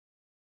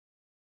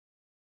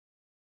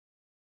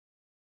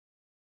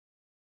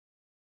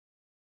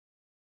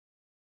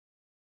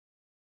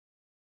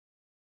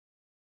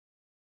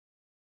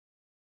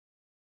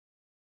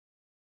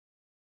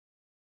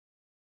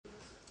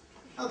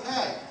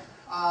Okay,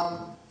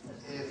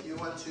 if you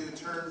want to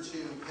turn to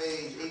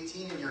page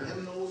 18 in your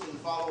hymnals and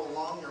follow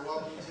along, you're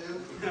welcome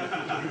to.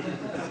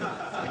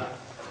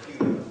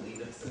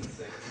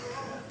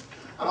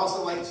 I'd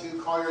also like to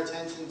call your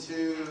attention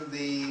to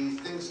the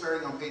things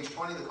starting on page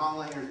 20, the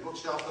Conlanger's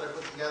bookshelf that I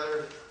put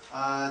together.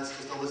 It's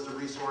just a list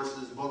of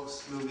resources,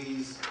 books,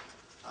 movies,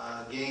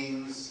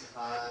 games,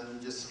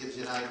 and just gives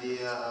you an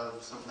idea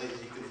of some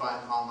places you can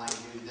find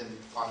Conlanger used in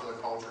popular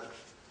culture.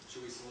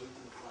 Should we salute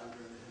the flag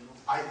during the hymnal?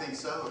 I think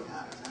so,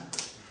 yeah,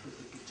 exactly.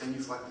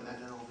 Genuflect in that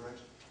general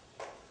direction.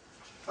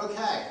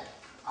 Okay,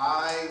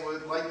 I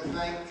would like to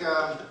thank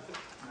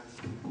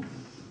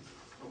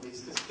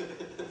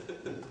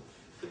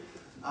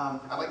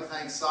I'd like to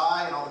thank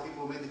Cy and all the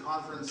people who made the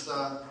conference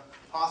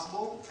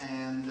possible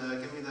and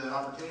give me the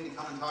opportunity to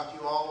come and talk to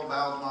you all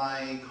about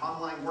my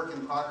Conlang work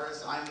in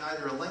progress. I'm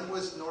neither a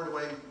linguist nor do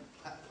I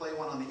play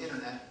one on the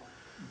internet.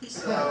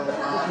 So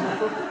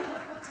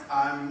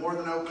I'm more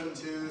than open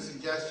to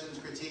suggestions,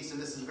 critiques,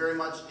 and this is very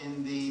much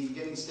in the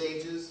beginning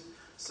stages.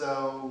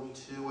 So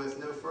with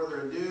no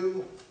further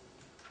ado,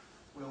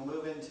 we'll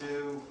move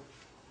into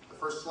the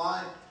first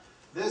slide.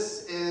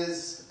 This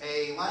is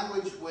a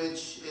language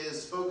which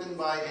is spoken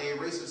by a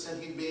race of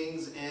sentient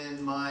beings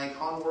in my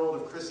con world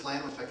of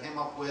Chrisland, which I came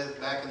up with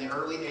back in the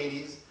early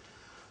 80s.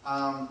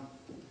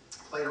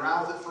 Played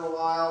around with it for a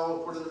while,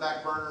 put it in the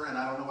back burner, and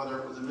I don't know whether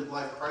it was a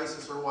midlife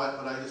crisis or what,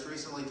 but I just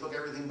recently took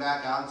everything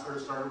back out and sort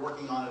of started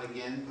working on it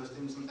again,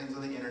 posting some things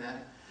on the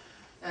internet.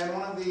 And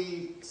one of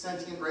the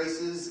sentient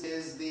races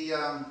is the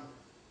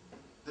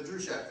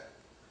Drushek.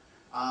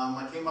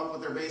 I came up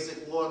with their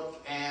basic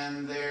look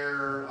and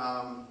their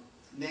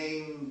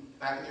name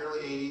back in the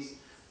early 80s.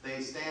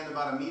 They stand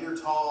about 1 meter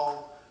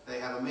tall, they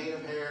have a mane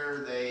of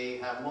hair, they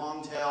have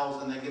long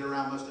tails, and they get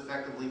around most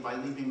effectively by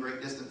leaping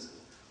great distances.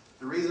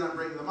 The reason I'm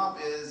bringing them up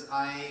is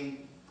I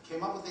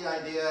came up with the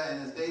idea,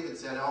 and as David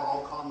said,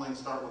 all conlangs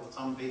start with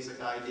some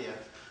basic idea.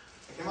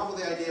 I came up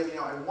with the idea of,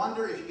 I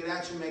wonder if you could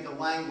actually make a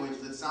language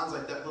that sounds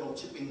like that little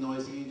chipping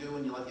noise that you do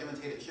when you like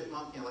imitate a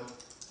chipmunk, like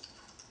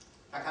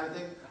that kind of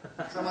thing.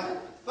 So I'm like,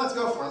 let's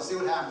go for it, let's see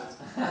what happens.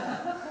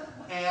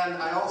 And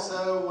I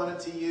also wanted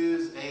to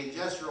use a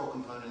gestural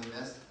component in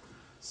this.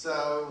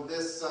 So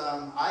this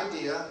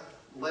idea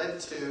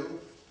led to,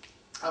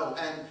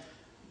 and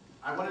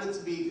I wanted it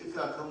to be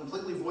a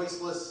completely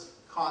voiceless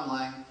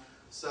conlang.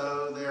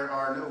 So there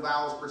are no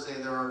vowels per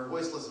se, there are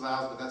voiceless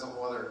vowels, but that's a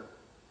whole other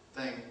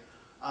thing.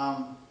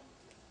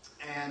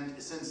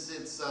 And since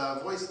it's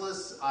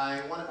voiceless,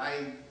 I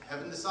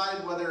haven't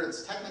decided whether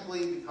it's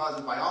technically because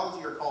of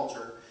biology or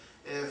culture.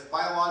 If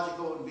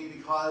biological, it would be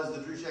because the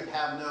Drushek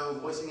have no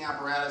voicing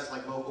apparatus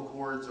like vocal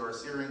cords or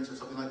syrinx or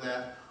something like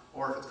that.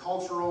 Or if it's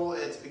cultural,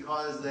 it's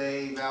because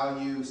they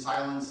value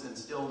silence and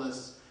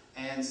stillness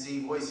and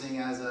see voicing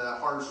as a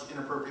harsh,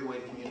 inappropriate way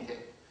to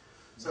communicate.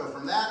 So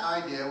from that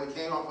idea, we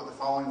came up with the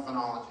following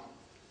phonology.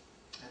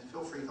 And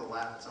feel free to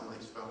laugh at some of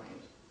these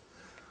phonemes.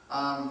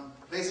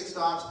 Basic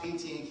stops, P,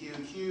 T, and Q.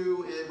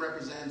 Q, it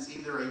represents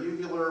either a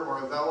uvular or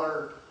a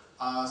velar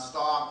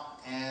stop,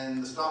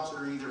 and the stops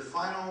are either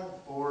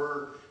final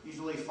or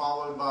usually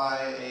followed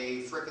by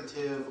a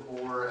fricative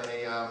or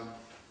a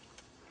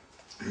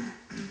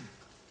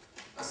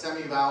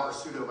semivowel or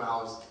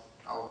pseudo-vowel.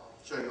 I'll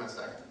show you in a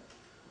second.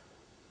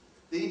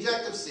 The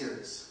ejective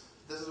series.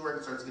 This is where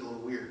it starts to get a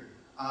little weird.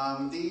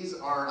 These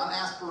are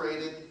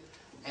unaspirated,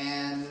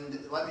 and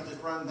let me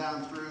just run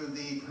down through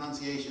the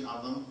pronunciation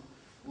of them.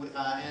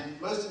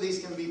 And most of these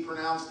can be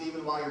pronounced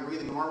even while you're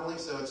breathing normally,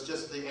 so it's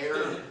just the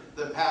air,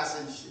 the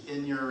passage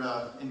in your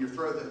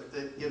throat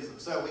that gives them.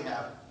 So we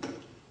have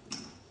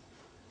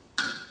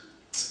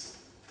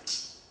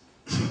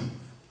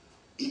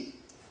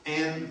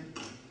and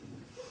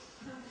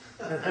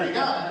there you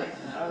go.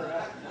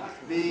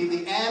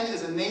 The N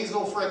is a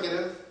nasal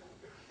fricative,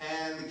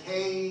 and the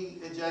K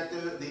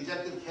ejective, the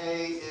ejective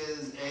K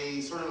is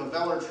a sort of a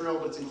velar trill,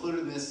 but it's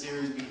included in this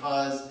series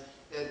because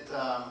it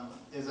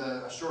is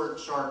a short,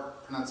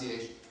 sharp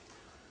pronunciation.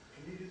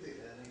 Can you do the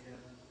N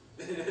again?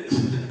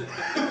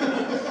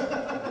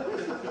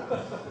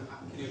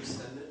 Can you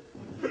extend it?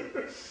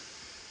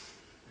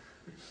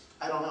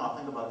 I don't know. I'll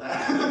think about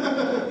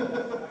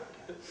that.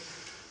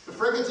 The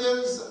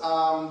fricatives,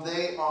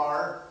 they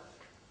are,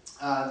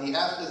 the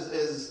F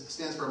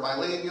stands for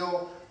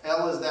bilabial,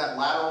 L is that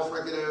lateral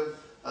fricative,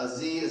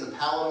 Z is a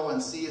palatal,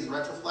 and C is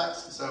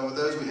retroflex. So with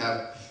those we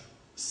have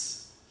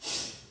S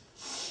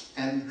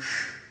and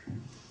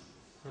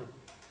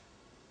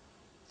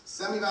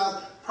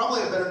semivowels.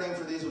 Probably a better name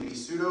for these would be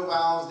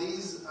pseudo-vowels.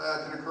 These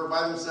can occur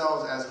by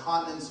themselves as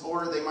consonants,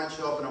 or they might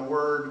show up in a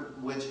word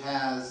which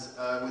has,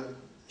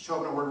 show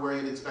up in a word where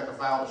you'd expect a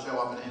vowel to show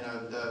up in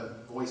a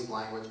voiced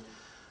language.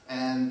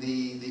 And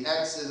the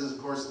X is, of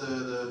course,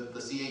 the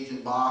CH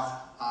in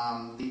Bach.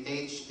 The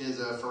H is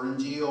a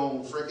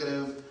pharyngeal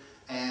fricative,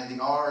 and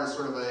the R is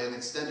sort of an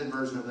extended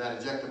version of that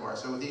ejective R.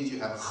 So with these you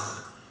have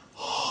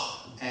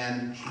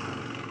and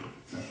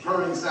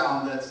purring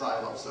sound that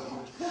I love so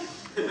much.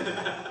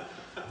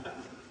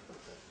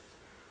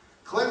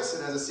 clicks.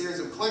 It has a series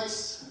of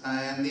clicks,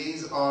 and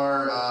these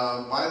are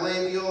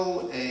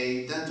bilabial,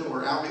 a dental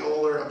or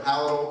alveolar, a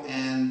palatal,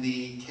 and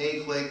the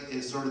K click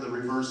is sort of the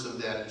reverse of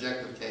that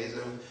ejective K.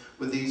 So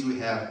with these we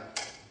have,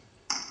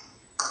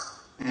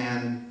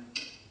 and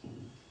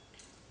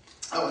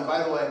oh, and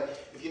by the way,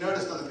 if you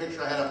noticed on the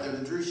picture I had up there,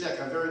 the Drushek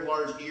have very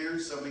large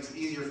ears, so it makes it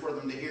easier for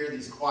them to hear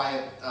these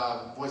quiet,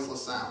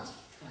 voiceless sounds.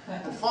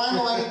 And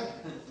finally,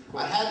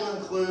 I had to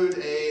include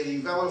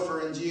the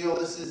velopharyngeal.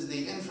 This is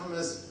the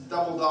infamous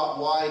double dot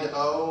wide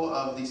O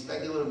of the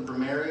speculative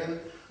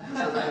grammarian. I'm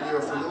sure many of you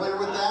are familiar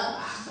with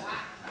that.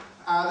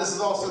 This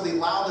is also the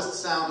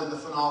loudest sound in the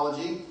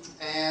phonology.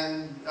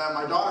 And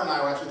my daughter and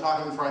I were actually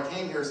talking before I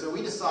came here, so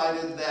we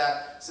decided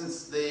that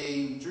since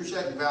the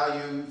Drushek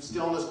value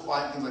stillness,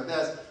 quiet, things like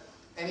this,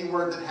 any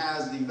word that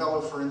has the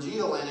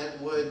velopharyngeal in it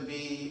would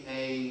be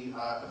a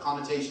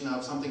connotation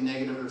of something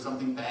negative or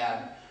something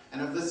bad.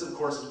 And of this, of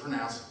course, is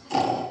pronounced.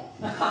 Well,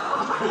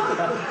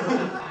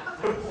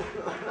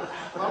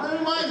 let me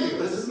remind you,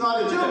 this is not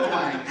a joke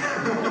line.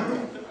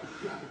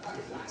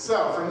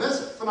 So, from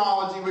this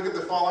phonology, we get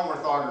the following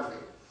orthography.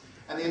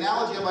 And the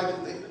analogy I'd like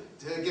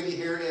to give you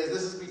here is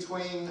this is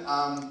between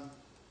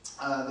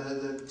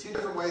the two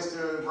different ways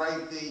to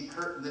write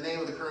the name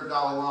of the current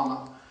Dalai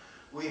Lama.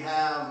 We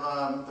have,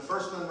 the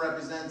first one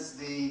represents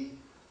the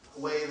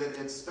way that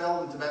it's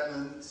spelled in Tibetan,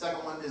 and the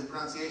second one is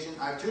pronunciation.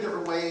 I have two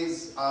different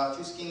ways,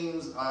 two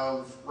schemes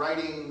of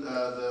writing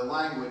the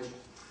language.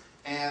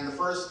 And the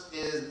first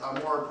is a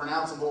more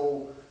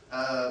pronounceable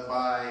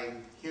by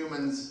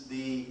humans.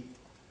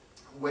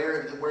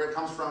 Where it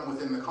comes from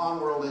within the Khan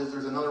world is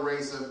there's another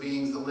race of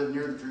beings that live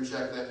near the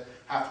Drushek that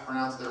have to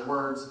pronounce their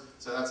words,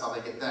 so that's how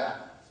they get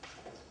that.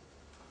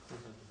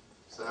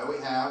 So we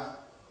have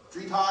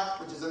Drushek,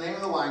 which is the name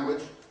of the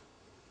language,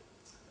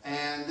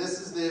 and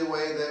this is the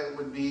way that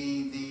would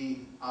be the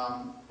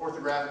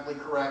orthographically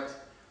correct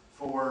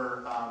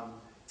for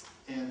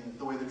in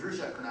the way the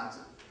Drushek pronounce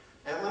it.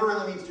 It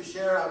literally means to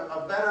share.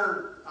 A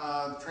better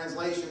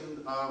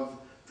translation of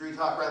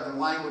Drushek rather than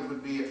language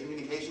would be a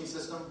communication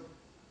system.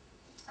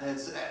 And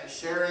it's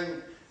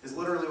sharing is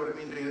literally what it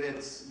means.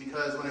 It's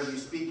because whenever you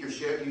speak, you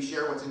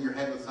share what's in your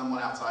head with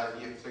someone outside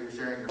of you. So you're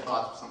sharing your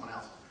thoughts with someone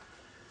else.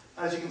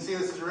 As you can see,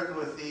 this is written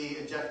with the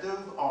adjective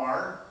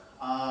R.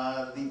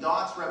 The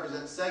dots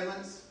represent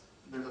segments.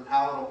 There's a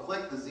palatal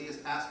click. The Z is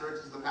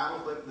asterisk is the palatal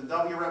click. The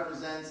W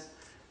represents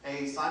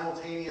a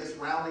simultaneous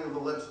rounding of the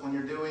lips when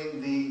you're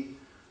doing the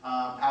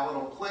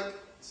palatal click.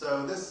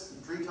 So this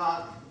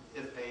Drushek,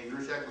 if a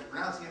Drushek was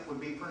pronouncing it,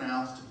 would be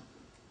pronounced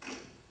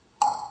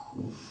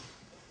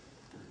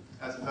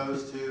as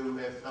opposed to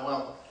if,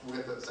 well, we'll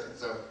get to that in a second.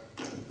 So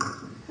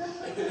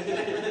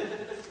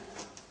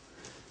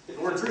the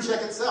word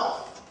Drushek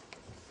itself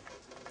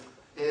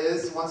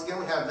is, once again,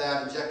 we have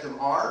that adjective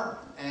R,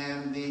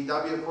 and the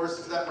W, of course,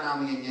 is that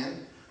rounding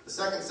again. The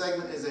second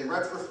segment is a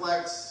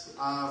retroflex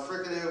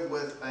fricative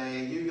with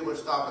a uvular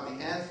stop at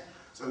the end.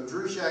 So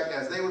Drushek,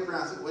 as they would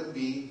pronounce it, would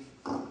be,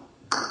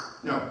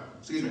 no,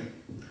 excuse me,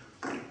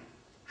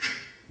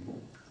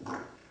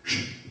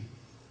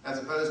 as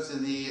opposed to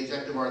the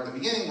adjective R at the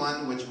beginning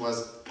one, which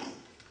was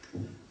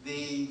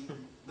the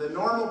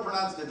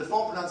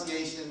default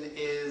pronunciation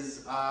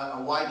is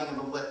a widening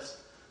of the lips.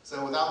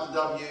 So without the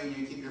W,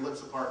 you keep your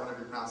lips apart whenever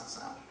you pronounce the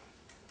sound.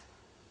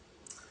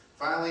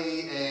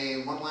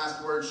 Finally, one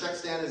last word.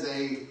 Shekstan is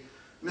a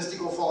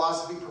mystical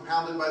philosophy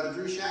propounded by the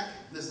Drushek.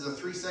 This is a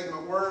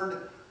three-segment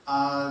word.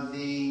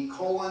 The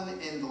colon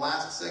in the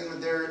last segment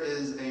there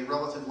is a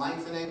relative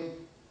lengthening.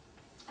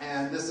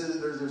 And this is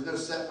there's no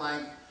set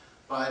length,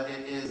 but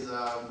it is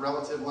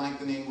relative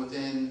lengthening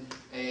within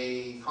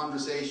a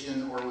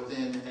conversation or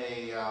within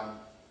a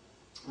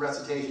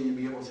recitation. You'll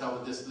be able to tell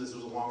that this was a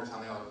longer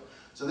sound than the other.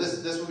 So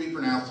this would be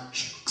pronounced.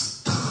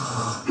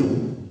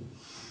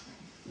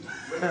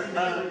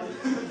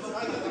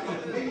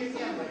 Maybe you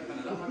can,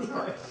 I'm not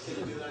sure. Can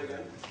you do that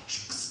again?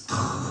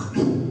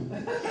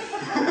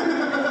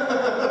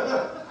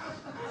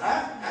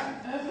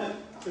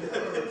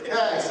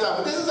 Okay, so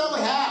but this is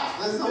only half.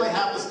 This is only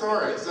half the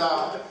story.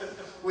 So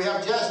we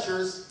have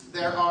gestures.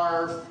 There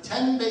are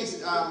 10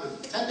 basic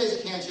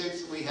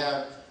handshakes. We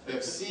have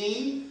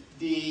C,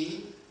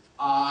 D,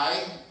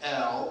 I,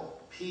 L,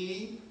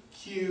 P,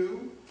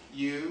 Q,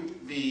 U,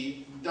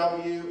 V,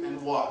 W,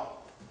 and Y.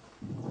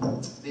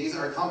 These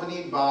are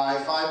accompanied by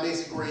 5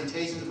 basic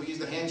orientations. If we use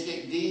the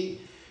handshake D,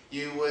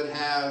 you would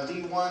have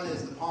D1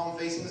 is the palm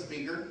facing the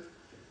speaker.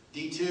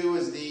 D2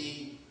 is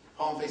the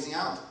palm facing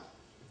out.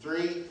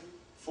 3,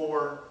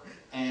 4,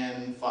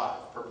 and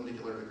 5,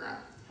 perpendicular to the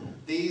ground.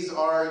 These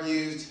are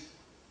used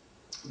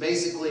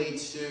basically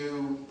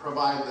to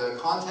provide the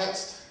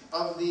context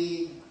of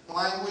the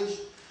language.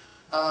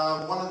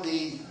 One of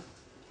the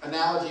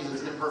analogies,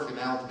 it's an imperfect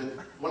analogy,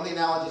 but one of the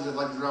analogies I'd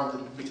like to draw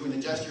between the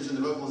gestures and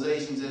the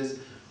vocalizations is,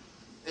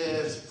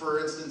 if, for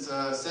instance,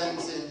 a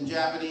sentence in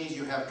Japanese,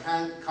 you have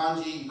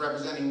kanji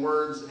representing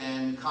words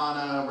and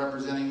kana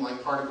representing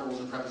like particles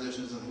and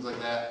prepositions and things like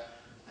that.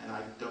 And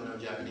I don't know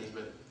Japanese,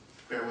 but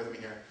bear with me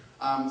here.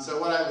 So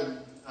what I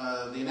would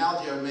the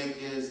analogy I would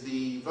make is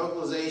the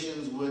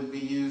vocalizations would be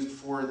used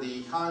for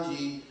the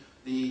kanji,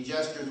 the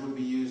gestures would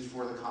be used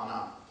for the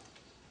kana.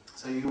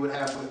 So you would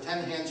have with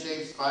 10 hand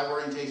shapes, 5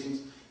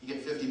 orientations, you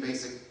get 50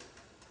 basic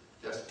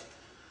gestures.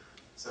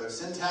 So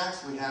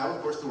syntax, we have,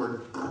 of course, the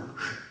word.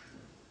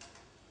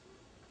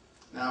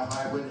 Now, if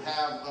I would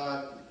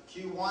have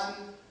Q1,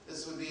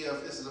 this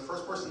is a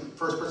first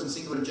person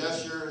singular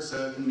gesture,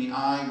 so it can mean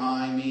I,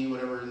 my, me,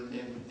 whatever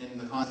in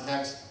the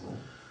context.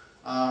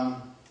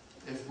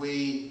 If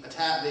we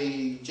attach,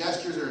 the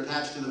gestures are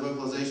attached to the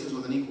vocalizations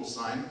with an equal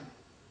sign.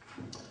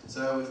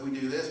 So if we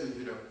do this, we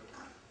do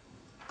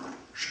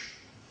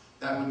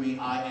that would mean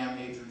I am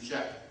a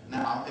Drushek.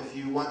 Now, if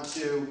you want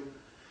to,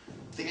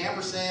 the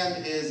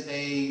ampersand is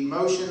a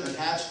motion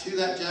attached to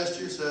that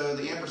gesture, so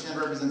the ampersand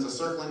represents a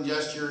circling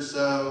gesture,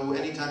 so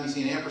anytime you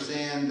see an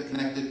ampersand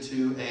connected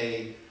to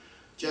a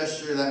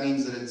gesture, that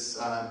means that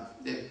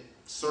it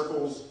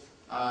circles.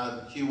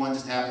 Q1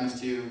 just happens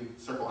to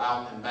circle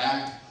out and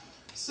back.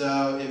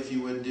 So if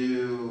you would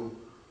do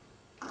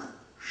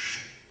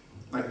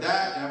like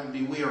that, that would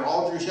be we are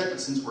all Drushek,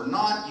 but since we're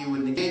not, you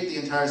would negate the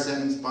entire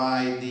sentence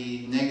by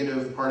the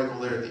negative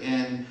particle there at the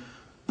end.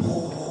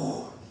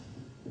 Now,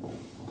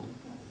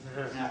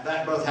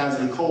 that both has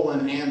the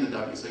colon and the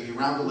W, so you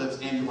round the lips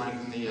and you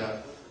lengthen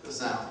the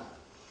sound.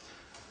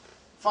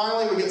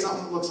 Finally, we get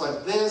something that looks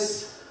like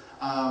this.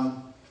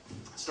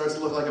 Starts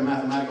to look like a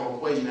mathematical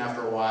equation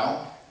after a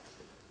while.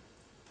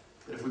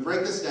 But if we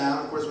break this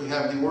down, of course, we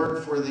have the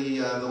word for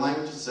the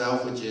language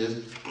itself, which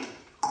is.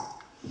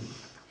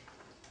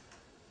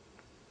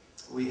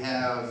 We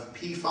have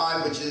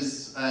P5, which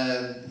is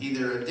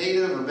either a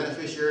dative or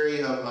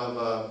beneficiary of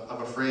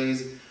a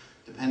phrase,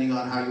 depending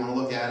on how you want to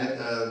look at it.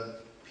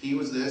 P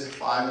was this,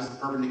 5 is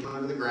perpendicular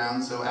to the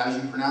ground, so as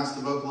you pronounce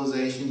the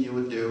vocalization, you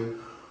would do.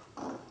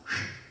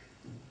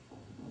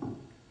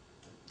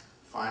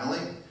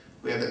 Finally,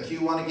 we have that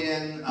Q1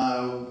 again,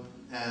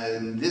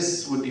 and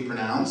this would be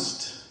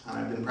pronounced, and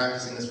I've been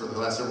practicing this for the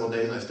last several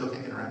days, and I still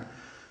can't get it right.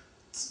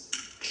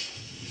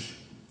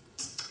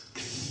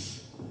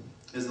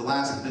 Is the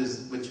last,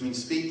 which means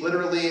speak.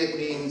 Literally, it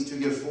means to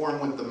give form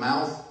with the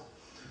mouth.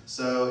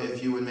 So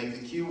if you would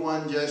make the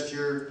Q1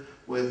 gesture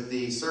with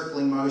the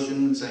circling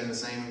motion, saying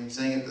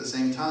it at the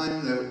same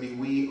time, that would be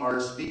we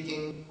are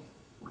speaking.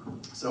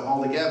 So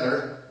all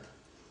together,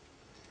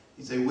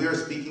 you say we are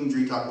speaking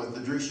Drushek with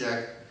the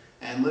Drushek,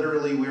 and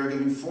literally we are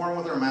giving form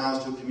with our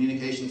mouths to a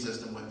communication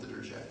system with the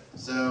Drushek.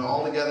 So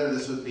all together,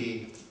 this would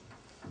be.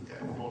 Okay,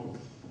 hold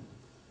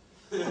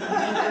on.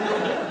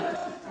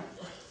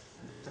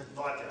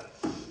 Vodka.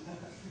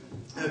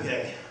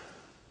 Okay.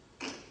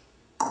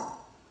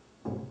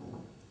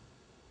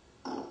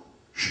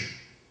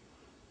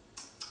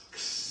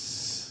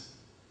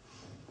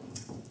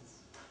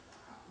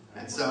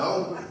 And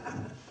so,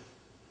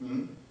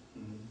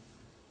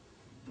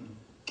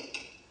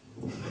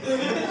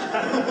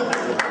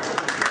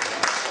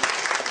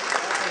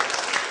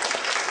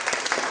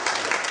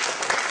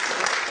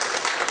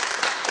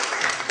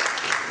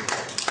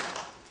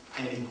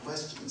 any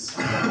questions?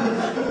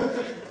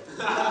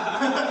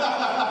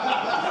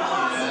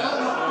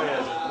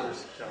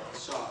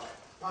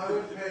 I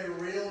would pay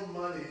real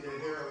money to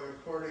hear a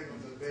recording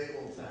of the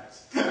Babel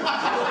text.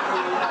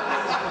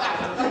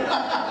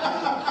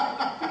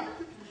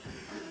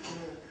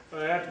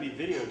 Well, it had to be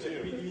video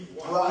too.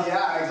 Well,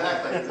 yeah,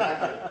 exactly.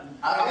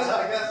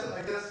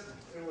 I guess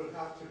it would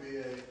have to be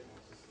a.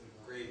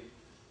 Green.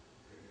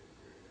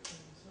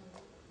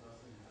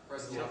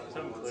 Press the Yeah, button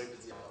some once, click.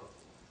 it's yellow.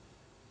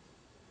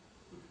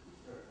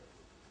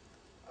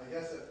 I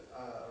guess it.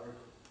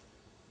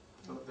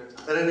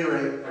 At any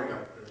rate, There we go.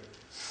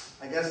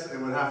 I guess it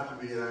would have to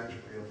be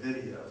actually a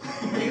video.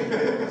 You'd be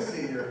able to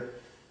see your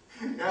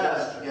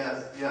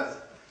Yes.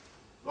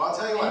 Well, I'll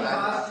tell you what.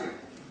 costume.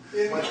 Oh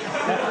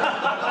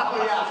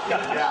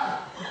yeah.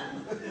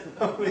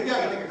 Maybe I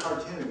can make a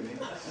cartoon.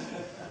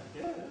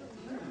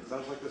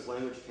 Sounds like this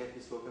language can't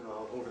be spoken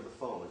over the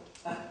phone.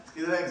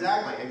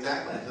 Exactly.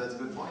 That's a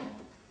good point.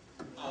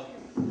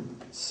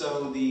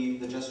 So the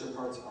gesture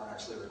parts are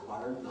actually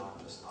required,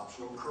 not just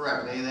optional?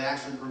 Correct. They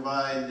actually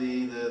provide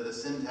the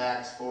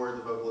syntax for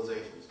the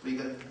vocalizations.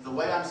 Because the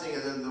way I'm seeing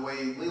it, the way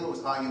Leela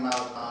was talking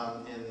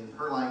about in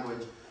her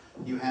language,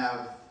 you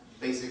have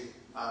basic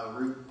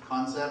root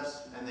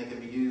concepts, and they can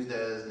be used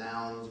as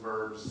nouns,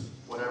 verbs,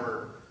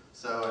 whatever.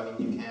 So, I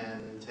mean, you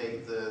can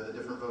take the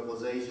different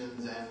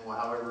vocalizations, and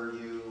however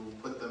you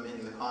put them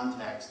in the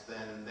context,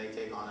 then they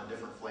take on a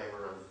different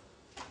flavor of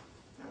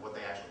what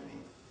they actually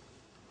mean.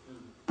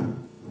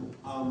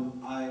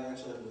 I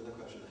actually have another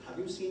question. Have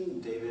you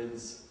seen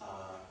David's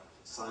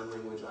sign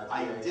language IPA?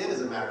 I did,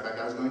 as a matter of fact.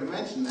 I was going to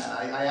mention that.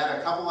 I had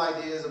a couple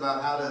ideas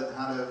about how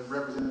to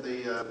represent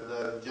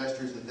the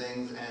gestures and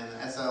things, and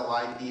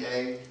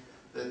SLIPA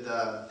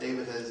that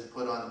David has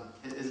put on.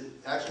 Is it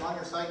actually on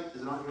your site?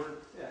 Is it on your?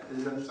 Yeah.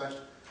 Is it on your site?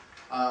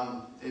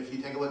 If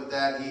you take a look at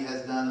that, he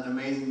has done an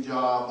amazing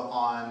job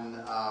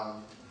on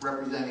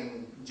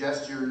representing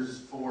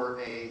gestures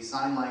for a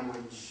sign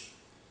language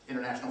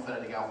international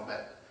phonetic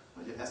alphabet.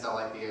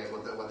 SLIPA is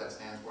what that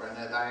stands for. And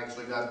I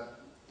actually got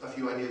a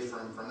few ideas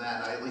from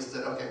that. I at least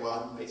said, okay,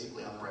 well, I'm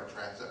basically on the right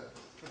track. So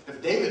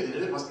if David did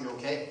it, it must be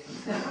okay.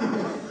 Any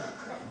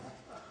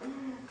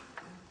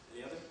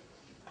other?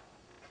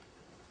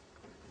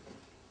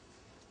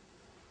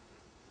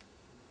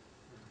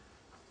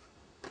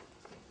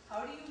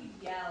 How do you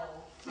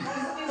yell?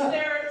 Is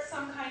there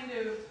some kind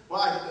of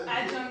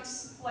adjunct,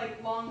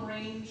 like long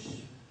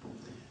range,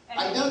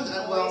 I don't,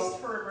 voice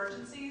for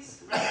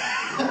emergencies?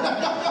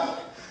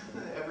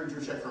 Every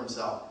Drushek for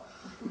himself.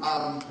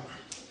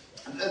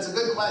 That's a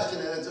good question,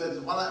 and it's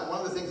one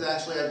of the things that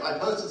actually I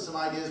posted some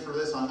ideas for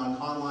this on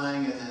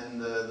Conlang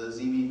and the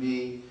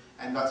ZBB,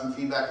 and got some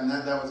feedback from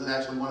that. That was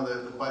actually one of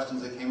the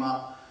questions that came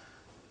up.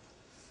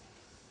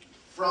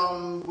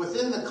 From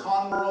within the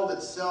con world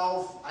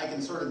itself, I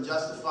can sort of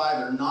justify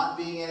there not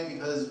being any,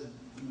 because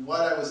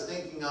what I was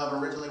thinking of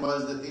originally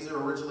was that these are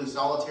originally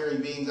solitary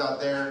beings out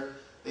there.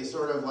 They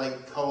sort of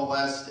like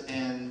coalesced,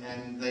 and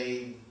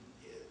they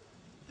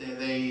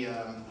didn't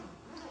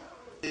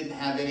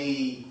have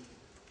any.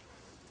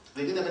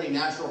 They didn't have any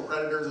natural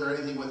predators or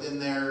anything within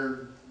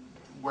there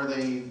where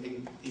they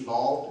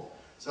evolved.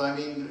 So I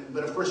mean,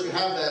 but of course you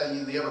have that,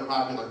 the ever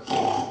popular,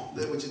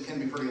 which can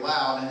be pretty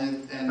loud,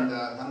 and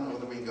I don't know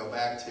whether we can go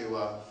back to. Use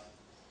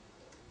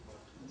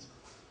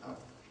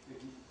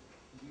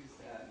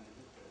that.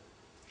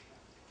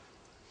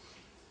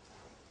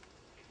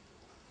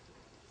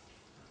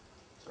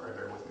 Sorry,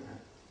 bear with me here.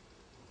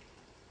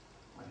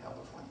 Might help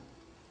if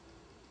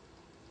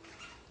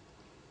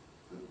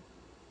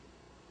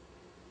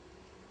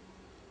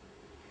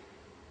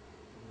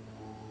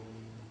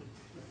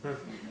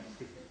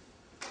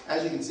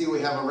As you can see, we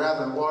have a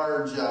rather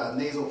large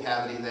nasal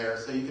cavity there,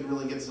 so you can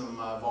really get some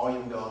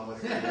volume going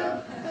with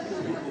the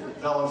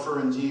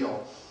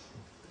velopharyngeal.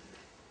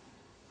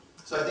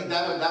 So I think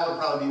that would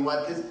probably be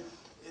what, because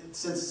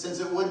since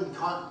it wouldn't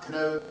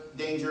connote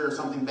danger or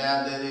something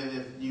bad, that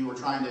if you were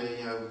trying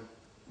to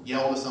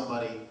yell to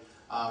somebody,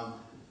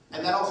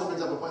 and that also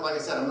brings up a point. Like I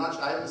said,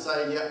 I haven't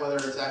decided yet whether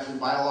it's actually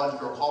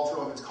biological or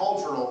cultural. If it's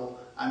cultural,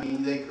 I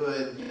mean, they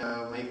could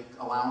make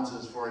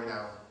allowances for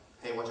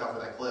hey, watch out for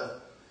that cliff.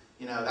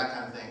 That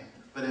kind of thing.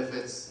 But if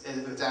it's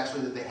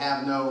actually that they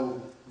have no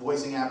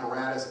voicing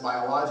apparatus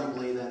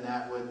biologically, then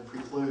that would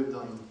preclude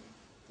them.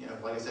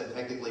 Like I said,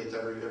 technically it's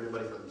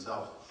everybody for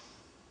themselves.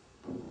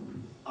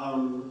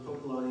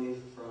 Pokolani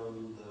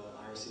from the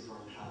IRC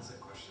forum has a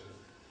question.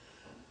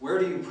 Where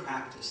do you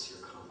practice your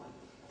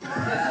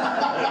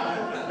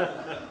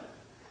Conlang?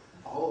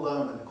 All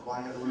alone in a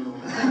quiet room,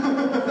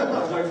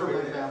 away from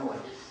my family.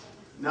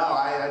 No,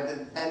 I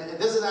did, and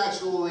this is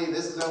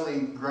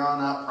only grown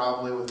up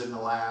probably within the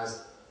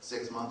last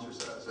 6 months or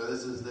so. So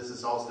this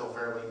is all still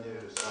fairly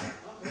new. So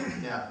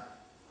yeah.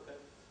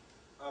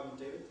 Okay.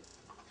 David.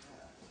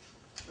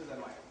 Where's that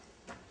mic?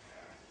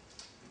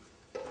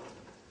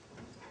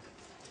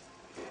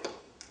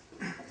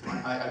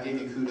 I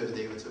gave you kudos,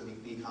 David. So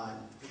be kind.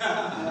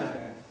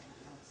 Okay.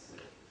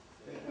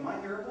 Am I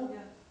hearable?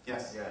 Yeah.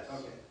 Yes. Yes.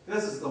 Okay.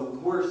 This is the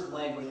worst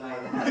language I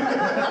have.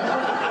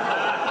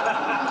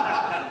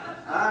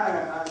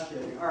 I'm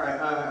kidding. All right.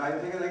 I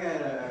think I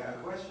had a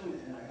question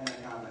and a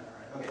comment. All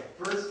right. Okay.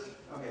 First,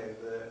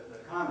 the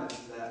comment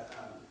is that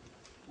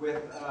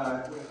with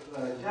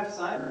Jeff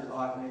Simon's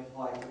automate,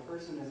 like the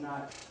person is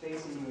not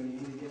facing you and you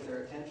need to get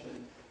their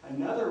attention.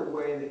 Another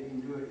way that you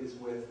can do it is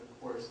with,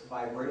 of course,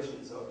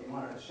 vibration. So if you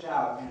wanted to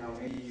shout,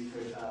 maybe you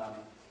could,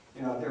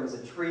 if there was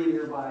a tree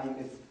nearby, you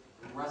could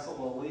rustle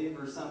a leaf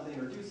or something,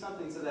 or do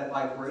something so that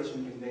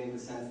vibration conveying the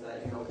sense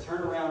that,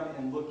 turn around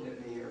and look at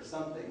me or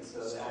something, so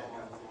that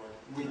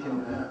we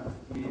can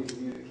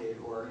communicate,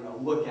 or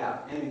look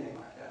out, anything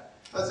like that.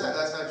 That's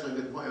actually a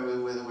good point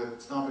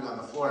with stomping on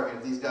the floor. I mean,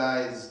 if these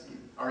guys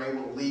are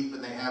able to leap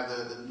and they have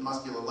the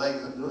muscular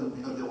legs and doing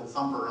the old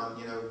thumper on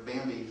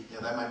Bambi,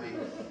 that might be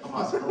a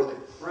possibility.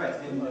 Right,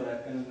 and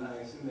I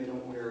assume they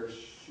don't wear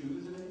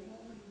shoes or anything.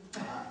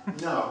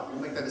 No,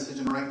 we'll make that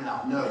decision right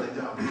now. No, they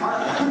don't.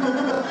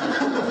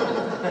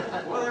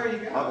 Well, there you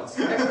go.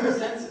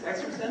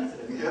 Extra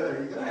sensitive. Yeah,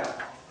 there you go. Yeah,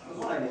 that's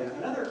one idea.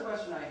 Another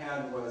question I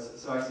had was,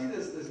 so I see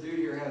this dude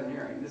here has an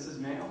earring. This is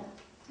male?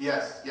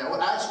 Yes. Yeah.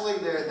 Well, actually,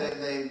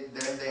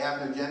 they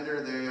have no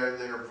gender. They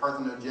are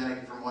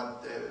parthenogenic from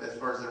as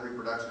far as their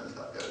reproduction and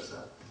stuff goes.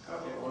 So.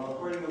 Okay. Well,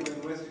 according to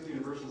linguistic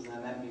universals,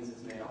 then that means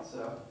it's male.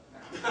 So.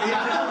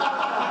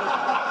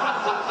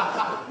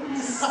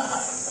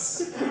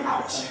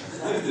 Ouch.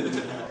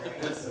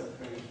 That's so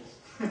funny.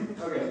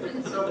 Okay.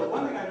 So, but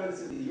one thing I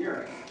noticed is the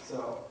earring.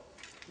 So,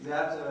 is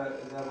that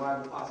a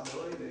viable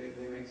possibility?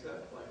 They make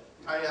stuff like.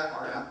 Oh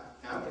yeah.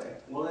 Okay.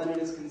 Well, then it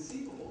is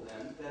conceivable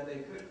then that they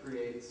could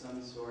create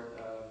some sort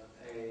of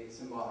a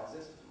symbolic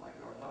system like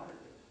an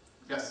orthography.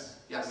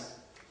 Yes.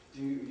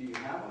 Do you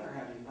have one, or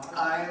have you thought of it?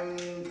 I'm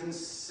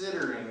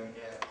considering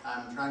it.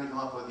 I'm trying to come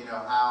up with,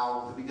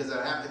 how, because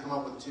I have to come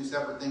up with two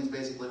separate things,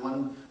 basically,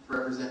 one to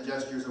represent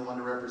gestures and one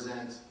to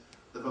represent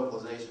the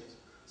vocalizations.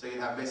 So you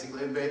have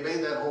basically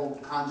that whole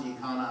kanji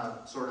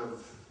kana sort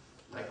of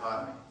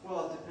dichotomy.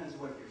 Well, it depends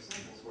what your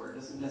symbols were. It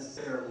doesn't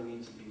necessarily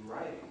need to be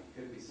writing. It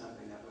could be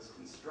something that was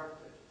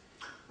constructed.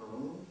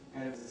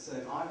 And if it's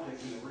an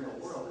object in the real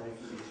world, then it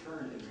can be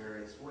turned in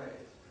various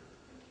ways,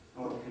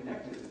 or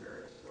connected in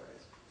various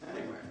ways.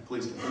 Anyway.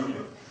 Please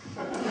continue.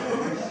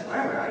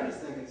 Anyway, I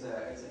just think it's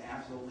an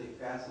absolutely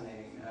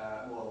fascinating,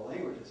 well, the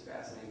language is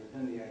fascinating, but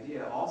then the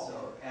idea also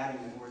of adding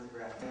an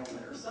orthographic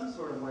element or some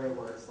sort of way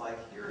where it's like,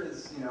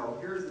 here's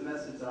the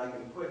message that I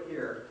can put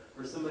here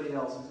for somebody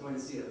else who's going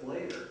to see it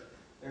later.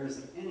 There's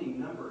any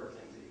number of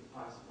things that you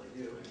can possibly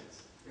do,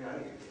 and I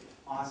think it's an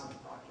awesome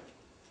project.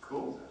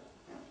 Cool. So,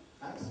 yeah.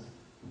 Nice.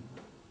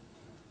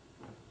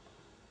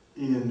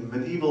 In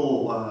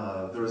medieval,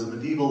 there was a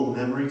medieval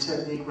memory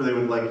technique where they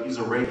would like use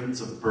arrangements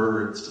of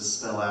birds to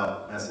spell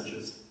out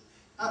messages.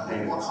 Oh,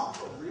 Paintings. wow.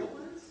 Real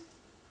birds?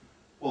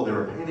 Well, there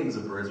were paintings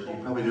of birds, but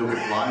you probably do it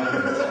with live.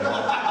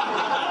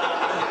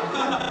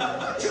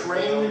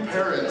 Trained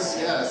parrots,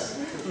 yes.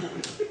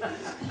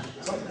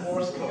 Something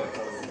more code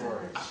for the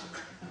words.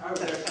 I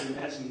was actually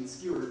imagining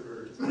skewered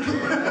birds.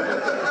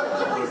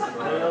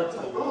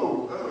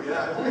 Oh,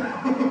 yeah.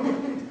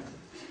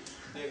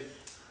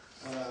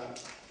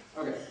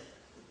 Okay.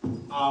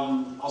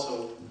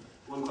 Also,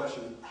 one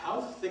question.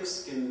 How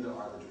thick-skinned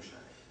are the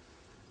Drushek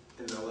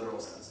in the literal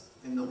sense?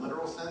 In the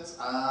literal sense,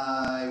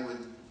 I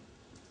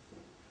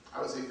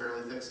would say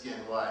fairly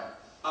thick-skinned. Why?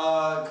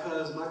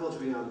 Because Michael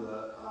Tweed on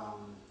the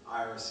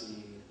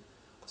IRC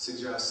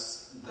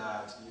suggests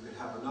that you could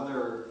have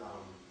another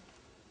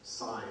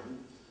sign,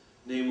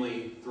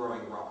 namely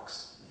throwing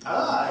rocks.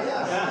 Ah,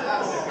 yes.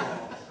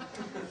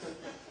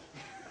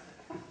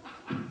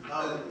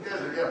 You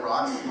guys are getting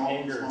rocks.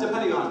 Small,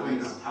 Depending on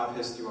how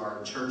pissed you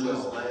are,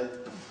 churches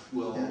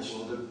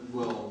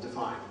will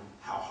define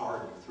how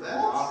hard you throw a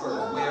rock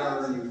or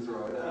where you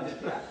throw it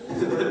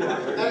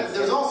at.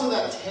 There's also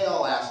that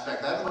tail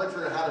aspect. I haven't quite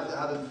figured out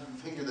how to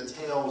figure the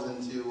tails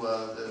into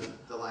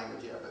the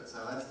language yet, but so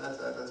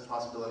that's a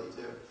possibility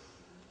too.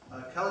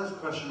 Kelly's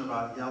question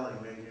about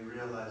yelling made me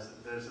realize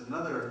that there's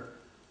another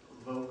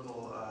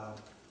vocal,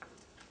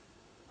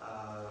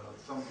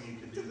 something you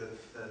could do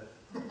that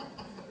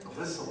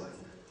whistling.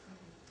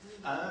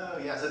 Oh,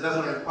 yes. It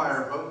doesn't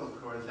require vocal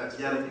cords,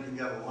 yet you can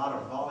get a lot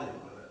of volume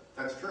with it.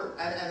 That's true.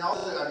 And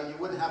also, I mean, you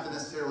wouldn't have to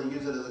necessarily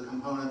use it as a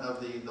component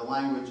of the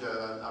language,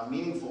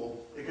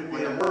 meaningful. It could be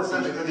like an a word,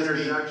 it could just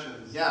be-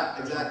 interjections. Yeah,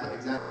 exactly.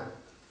 You know,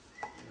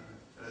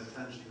 an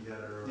attention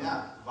getter or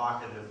Yeah.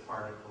 vocative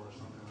particle or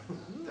something like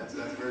that. That's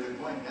a very good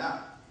point,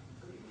 yeah.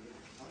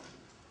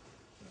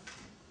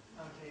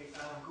 Okay,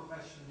 cool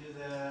question. Do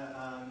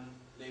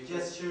the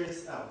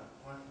gestures,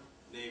 what?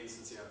 Name,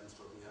 since you haven't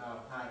spoken yet. Oh,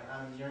 hi,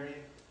 I'm Yuri.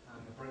 I'm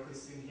a Berkeley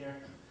student here.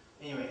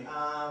 Anyway,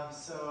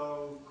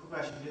 so cool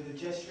question. Do the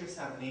gestures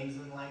have names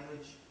in the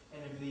language?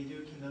 And if they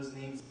do, can those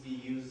names be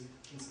used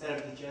instead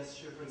of the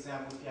gesture? For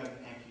example, if you have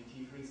an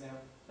amputee, for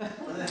example.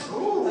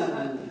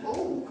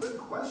 Oh, good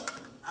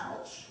question.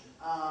 Ouch.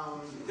 I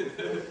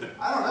don't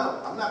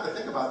know. I'm gonna have to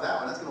think about that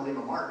one. That's gonna leave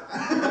a mark.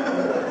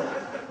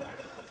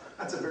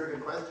 That's a very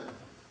good question.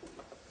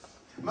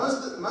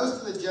 Most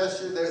of the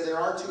gesture, there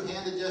are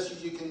two-handed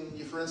gestures.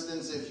 You for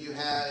instance, if you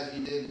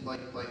did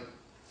like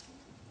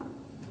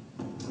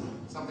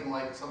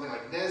something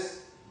like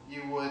this,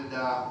 you would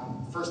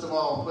first of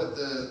all put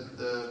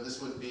this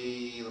would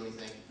be, let me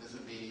think, this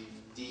would be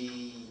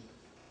D,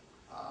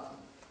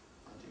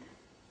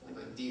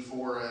 like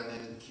D4, and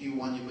then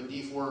Q1. You put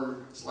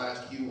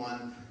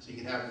D4/Q1, so you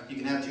can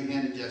have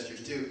two-handed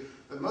gestures too.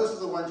 But most of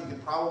the ones you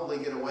could probably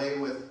get away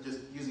with just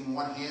using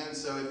one hand.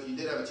 So if you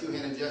did have a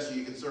two-handed gesture,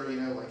 you could sort of,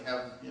 like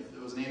have, if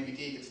it was an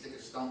amputee, you could stick a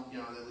stump,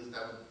 at least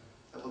that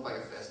would look like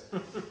a fist.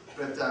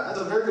 But that's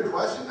a very good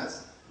question.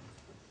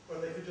 Or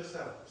they could just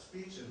have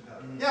speech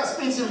impediment. Yeah,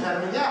 speech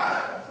impediment,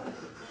 yeah.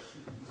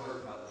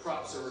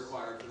 Props are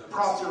required for them.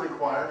 Props are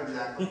required,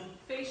 exactly.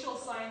 Facial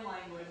sign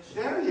language.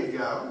 There you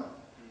go.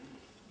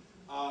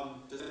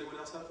 Does anyone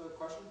else have a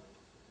question?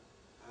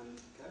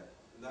 Okay.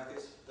 In that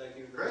case, thank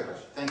you very Great.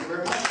 much. Thank you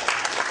very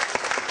much.